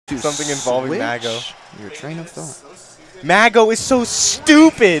Dude, something involving switch Mago. Your train of thought. Mago is so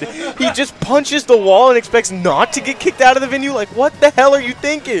stupid. He just punches the wall and expects not to get kicked out of the venue. Like, what the hell are you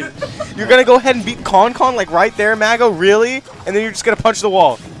thinking? You're going to go ahead and beat Con like right there, Mago? Really? And then you're just going to punch the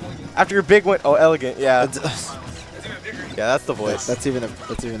wall. After your big win. Oh, elegant. Yeah. Yeah, that's the voice. That's even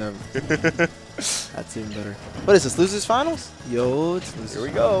that's even better. What is this? Losers finals? Yo, it's losers. Here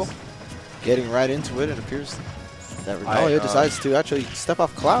we go. Getting right into it. It appears that Regalia decides to actually step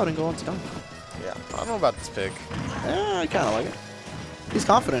off Cloud and go into Dunk. Yeah, I don't know about this pick. I kind of like it. He's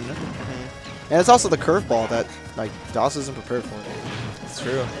confident in it. And it's also the curveball that like DOS isn't prepared for. It's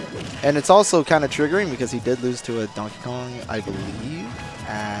true. And it's also kind of triggering because he did lose to a Donkey Kong, I believe,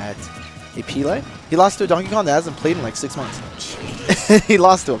 at a Pele. He lost to a Donkey Kong that hasn't played in like 6 months. He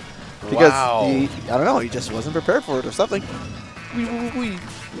lost to him because I don't know, he just wasn't prepared for it or something.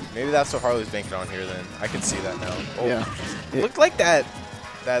 Maybe that's what Harley's banking on here then. I can see that now. Oh, yeah. It looked like that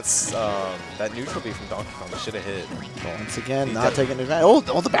neutral beat from Donkey Kong should have hit. Once again, not taking advantage.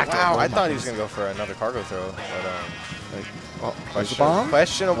 Oh, the back throw. Wow, Oh, I thought he was going to go for another cargo throw. But,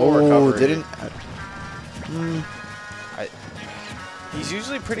 questionable recovery. Didn't. He's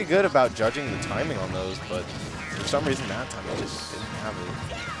usually pretty good about judging the timing on those, but for some reason that time he just didn't have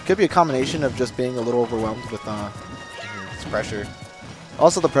it. Could be a combination of just being a little overwhelmed with his pressure.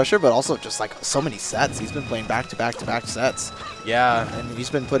 Also the pressure, but also just like so many sets. He's been playing back-to-back sets. Yeah. And he's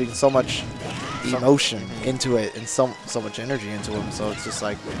been putting so much emotion into it and so much energy into him. So it's just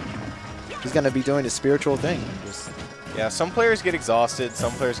like he's going to be doing a spiritual thing. Yeah, some players get exhausted.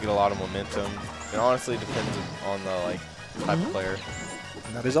 Some players get a lot of momentum. It honestly depends on the type of player.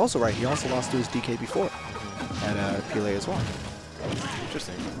 And that is also right. He also lost to his DK before at Pele as well.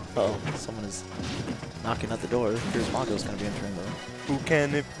 Interesting. Uh-oh, someone is knocking at the door. Here's Mago's going to be entering though. Who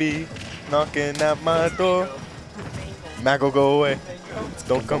can it be knocking at my door? Mago, go away.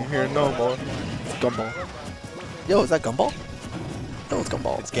 Don't come here no more. It's Gumball. Yo, is that Gumball? No, it's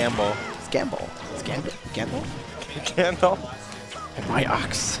Gumball. It's Gamball. It's Gamball. It's Gandalf? Gandalf? And my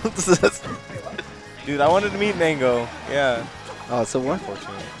ox. Dude, I wanted to meet Mango. Yeah. Oh, it's Civil War?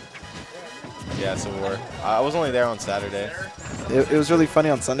 Unfortunate. Yeah, Civil War. I was only there on Saturday. It was really funny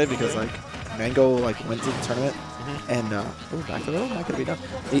on Sunday because like Mango went to the tournament and back to the road, not gonna be done.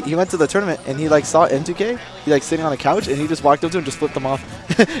 He went to the tournament and he saw M2K, he sitting on a couch and he just walked up to him and just flipped him off.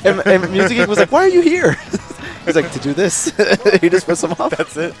 and Music Geek was like, "Why are you here?" He's like, "To do this." He just flips him off.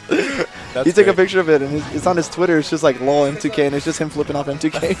 That's it. He took a picture of it and it's on his Twitter. It's just like lol M2K and it's just him flipping off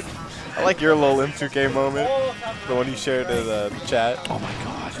M2K. I like your lol M2K moment, the one you shared in the chat. Oh my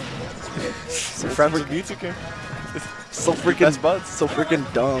god. So friends with M2K. So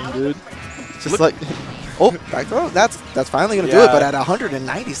freaking dumb, dude. Just oh, back throw. That's finally gonna do it, but at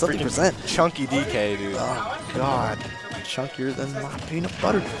 190 something percent. Chunky DK, dude. Oh god, chunkier than my peanut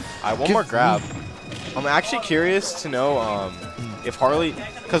butter. One more grab. I'm actually curious to know if Harley,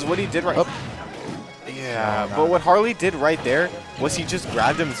 because what he did right. Yeah, but what Harley did right there was he just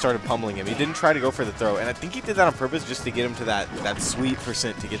grabbed him and started pummeling him. He didn't try to go for the throw, and I think he did that on purpose just to get him to that sweet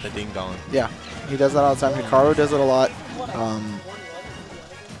percent to get the ding dong. Yeah, he does that all the time. Hikaru does it a lot.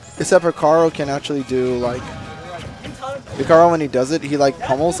 Except for Hikaru can actually do Hikaru when he does it, he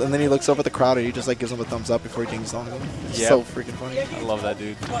pummels and then he looks over at the crowd and he just gives him a thumbs up before he dings dong him. Yep. So freaking funny. I love that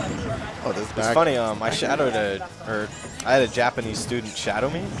dude. Oh, this back. It's funny. I shadowed I had a Japanese student shadow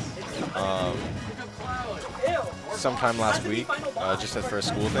me. Sometime last week, just for a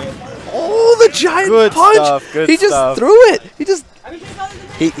school thing. Oh, the giant punch! He just threw it.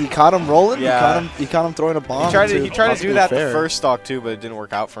 He caught him rolling. Yeah. He caught him throwing a bomb. He tried to do that the first stock too, but it didn't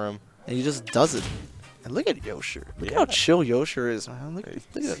work out for him. And he just does it. And look at Yosher. Look how chill Yosher is, man. Look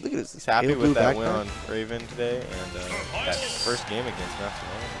at this. He's happy with that win on Raven today and that first game against Master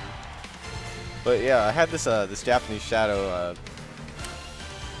Man. But yeah, I had this Japanese shadow.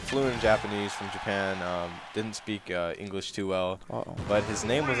 Fluent in Japanese from Japan, didn't speak English too well, but his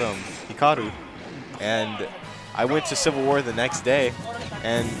name was Hikaru, and I went to Civil War the next day,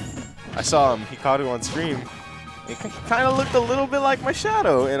 and I saw Hikaru on stream. It kind of looked a little bit like my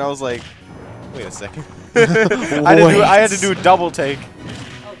shadow, and I was like, wait a second. I had to do a double take.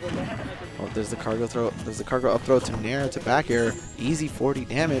 Oh, there's the cargo throw. There's the cargo up throw to Nair to back air. Easy 40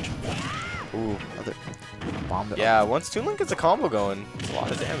 damage. Ooh, another bomb. Yeah, once Toon Link gets a combo going, it's a lot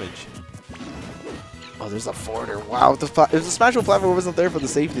of damage. Oh, there's a forwarder. Wow, if the Smashable platform wasn't there for the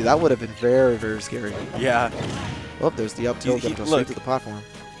safety, that would have been very, very scary. Yeah. Oh, there's the up tilt that goes straight to the platform.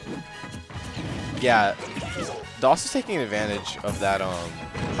 Yeah, DOS is taking advantage of that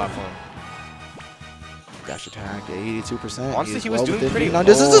platform. Dash attack, 82%. Honestly, he was doing within pretty. being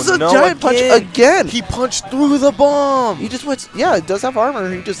this is a giant punch again. He punched through the bomb. He just went. Yeah, it does have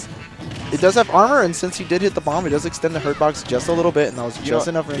armor. It does have armor, and since he did hit the bomb, it does extend the hurt box just a little bit, and that was just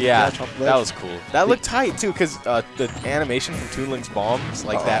enough for him to catch off the ledge. That was cool. That looked tight too, because the animation from Toon Link's bombs,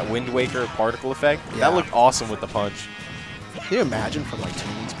 like that Wind Waker particle effect, that looked awesome with the punch. Can you imagine from like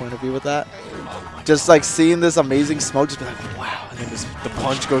Toon Link's point of view with that? Just like seeing this amazing smoke, just be like, wow, and then just the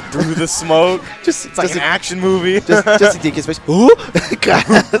punch go through the smoke. It's like an action movie. just in DK's face. Ooh,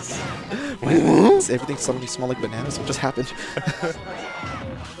 guys. Everything suddenly smelled like bananas. What just happened?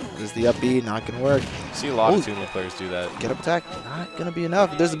 There's the up B, not gonna work. You see a lot of Toon Link players do that. Get up attack, not gonna be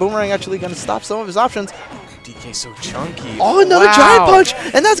enough. There's the boomerang actually gonna stop some of his options. DK's so chunky. Oh, another giant punch,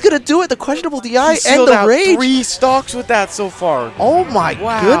 and that's gonna do it. The questionable DI and the rage. 3 stocks with that so far. Oh my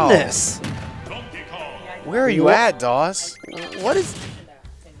goodness. Where are you at, Doss? What is?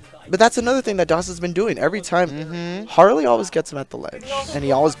 But that's another thing that Doss has been doing. Every time, Harley always gets him at the ledge, and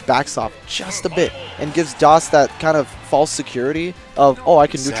he always backs off just a bit and gives Doss that kind of false security of, oh, I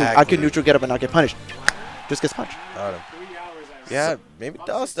can neutral get up and not get punished. Just gets punched. Got him. Yeah, maybe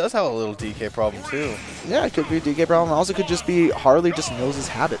Doss does have a little DK problem too. Yeah, it could be a DK problem. Also, could just be Harley just knows his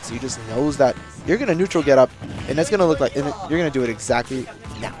habits. He just knows that you're gonna neutral get up, and it's gonna look like you're gonna do it exactly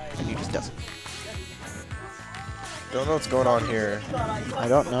now, and he just doesn't. Don't know what's going on here. I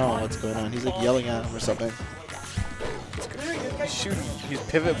don't know what's going on. He's like yelling at him or something. Shoot, he's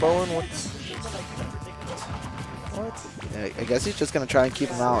pivot bowing. What? Yeah, I guess he's just gonna try and keep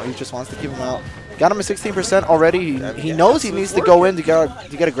him out. He just wants to keep him out. Got him at 16% already. He knows he needs to go in to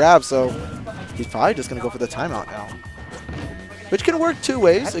get a grab, so he's probably just gonna go for the timeout now. Which can work two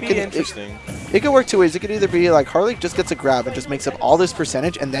ways. That'd be interesting. It could work two ways. It could either be like Harley just gets a grab and just makes up all this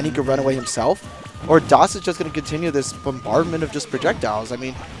percentage, and then he could run away himself, or Doss is just going to continue this bombardment of just projectiles. I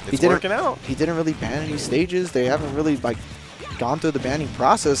mean, it's working out. He didn't really ban any stages. They haven't really like gone through the banning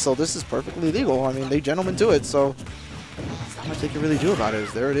process, so this is perfectly legal. I mean, they gentlemen do it, so there's not much they can really do about it.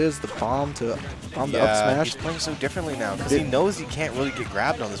 There it is, the bomb to up smash. He's playing so differently now because he knows he can't really get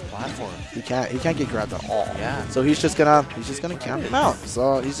grabbed on this platform. He can't get grabbed at all. Yeah. So he's just gonna camp him out.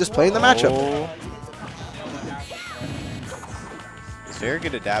 So he's just playing the matchup. It's very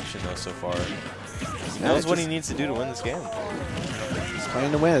good adaptation though so far. He knows what he needs to do to win this game. He's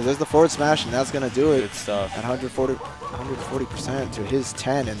playing to win. There's the forward smash, and that's gonna do it. Good stuff. At 140% to his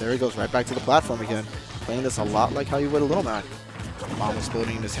 10, and there he goes right back to the platform again. Playing this a lot like how you would a Little Mac. Bomb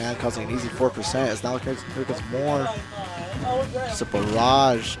exploding in his hand, causing an easy 4%. As now here comes more, just a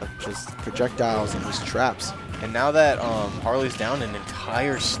barrage of just projectiles and just traps. And now that Harley's down an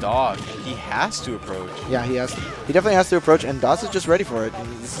entire stock, he has to approach. Yeah, he definitely has to approach, and Doss is just ready for it.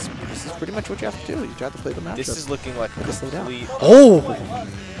 And this is pretty much what you have to do. You have to play the matchup. This is looking like a complete... Oh!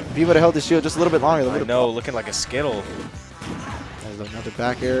 If he would have held his shield just a little bit longer, I know, looking like a Skittle. There's another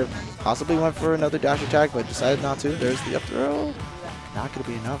back air. Possibly went for another dash attack, but decided not to. There's the up throw. Not going to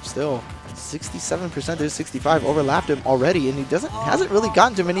be enough still. 67% to 65 overlapped him already, and he hasn't really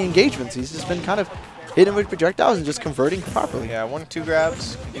gotten to many engagements. He's just been kind of hitting with projectiles and just converting properly. Yeah, 1 or 2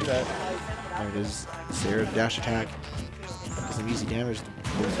 grabs. Do that. There it is. Sarah dash attack. Does some easy damage.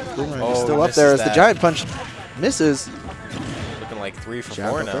 Boomerang is still up there as the giant punch misses. Looking like 3 for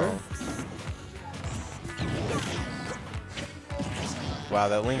 4 now. Wow,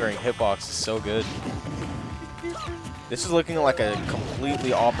 that lingering hitbox is so good. This is looking like a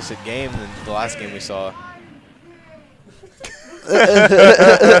completely opposite game than the last game we saw.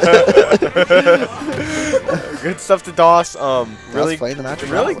 Good stuff to Doss. Really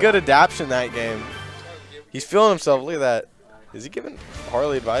good adaptation that game. He's feeling himself. Look at that. Is he giving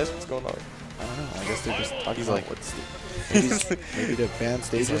Harley advice? What's going on? I don't know. I guess they're just talking about maybe to ban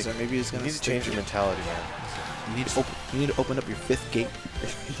stages, or maybe he's gonna. You need to change your mentality, man. You need to open up your 5th gate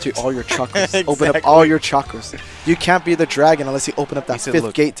to all your chakras. Exactly. Open up all your chakras. You can't be the dragon unless you open up that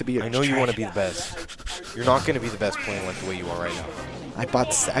 5th gate to be a dragon. I know you want to be the best. You're not going to be the best playing like the way you are right now. I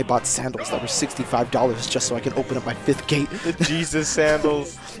bought sandals that were $65 just so I can open up my 5th gate. The Jesus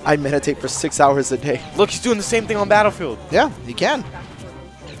sandals. I meditate for 6 hours a day. Look, he's doing the same thing on Battlefield. Yeah, he can.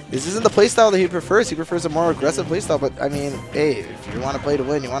 This isn't the playstyle that he prefers. He prefers a more aggressive playstyle. But I mean, hey, if you want to play to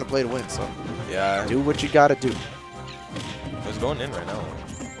win, you want to play to win. So yeah, do what you gotta do. He's going in right now.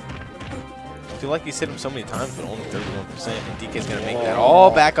 I feel like he's hit him so many times, but only 31%. And DK's gonna make that all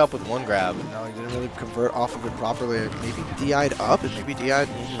back up with 1 grab. No, he didn't really convert off of it properly. Maybe DI'd up, and maybe DI'd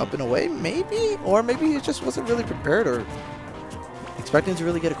up and away, maybe, or maybe he just wasn't really prepared or expecting to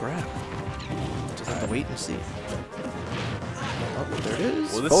really get a grab. Just have to wait and see. Oh, there it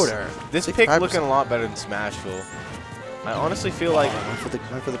is. Well, this pick looking a lot better than Smashville. I honestly feel like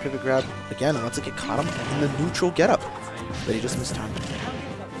Went for the pivot grab again, and once it caught him in the neutral getup, but he just mistimed it.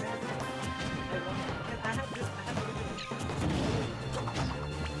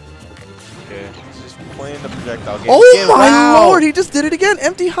 okay, he's just playing the projectile game. Oh again. my Wow. lord! He just did it again.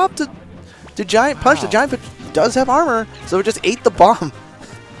 Empty hop to giant punch. The giant punch does have armor, so it just ate the bomb.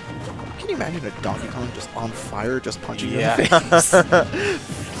 Can you imagine a Donkey Kong just on fire, just punching you in the face?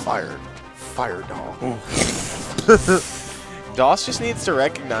 Fire dog. DOS just needs to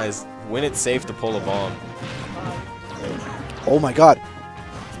recognize when it's safe to pull a bomb. Oh my god.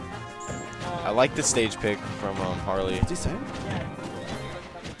 I like the stage pick from Harley. What's he saying?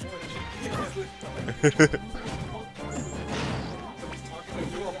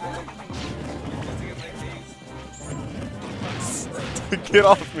 Get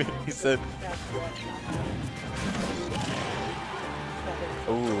off me, he said.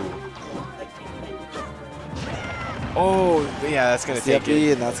 Ooh. Oh, yeah, that's going to take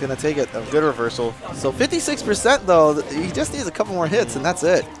it. And that's going to take it. Good reversal. So 56% though, he just needs a couple more hits and that's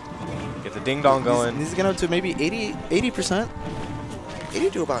it. Get the ding dong going. He's going to maybe 80%. 80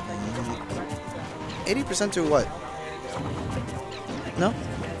 to about 80% to what? No?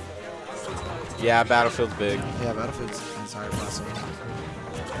 Yeah, Battlefield's big. Yeah, Battlefield's higher class.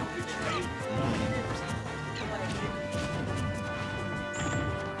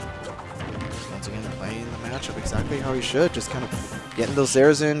 Once again, playing the matchup exactly how he should. Just kind of getting those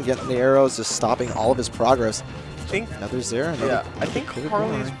Zers in, getting the arrows, just stopping all of his progress. I think another Zer. Yeah, I think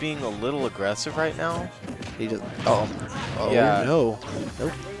Harley's being a little aggressive right now. He just. Oh yeah. No.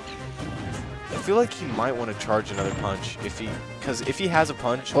 Nope. I feel like he might want to charge another punch because if he has a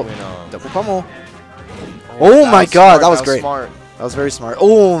punch when double pummel. Oh my god, that was great. Smart. That was very smart.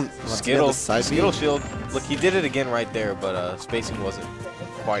 Oh, Skittle shield. Look, he did it again right there, but spacing wasn't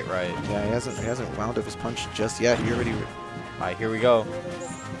quite right. Yeah, he hasn't wound up his punch just yet. He already. All right, here we go.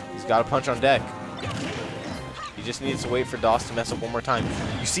 He's got a punch on deck. He just needs to wait for DOS to mess up one more time.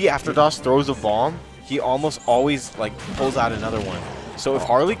 You see, after DOS throws a bomb, he almost always like pulls out another one. So if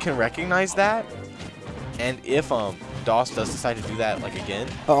Harley can recognize that, and if DOS does decide to do that like again.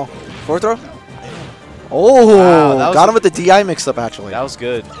 Uh oh, forward throw. Oh, wow, got him with the DI mix-up actually. That was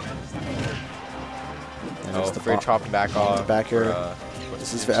good. Oh, afraid dropping back off. Back here.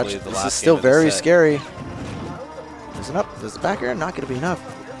 This is still very scary. There's an up. There's the back air. Not going to be enough.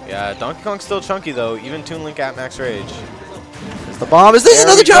 Yeah, Donkey Kong's still chunky though. Even Toon Link at max rage. There's the bomb. Is this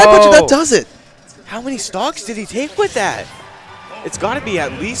another giant punch? That does it. How many stocks did he take with that? It's got to be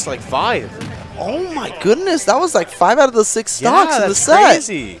at least like 5. Oh my goodness, that was like 5 out of the 6 stocks in the set.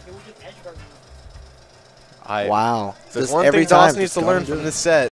 Crazy. Wow. There's one thing DOS needs to learn from this set.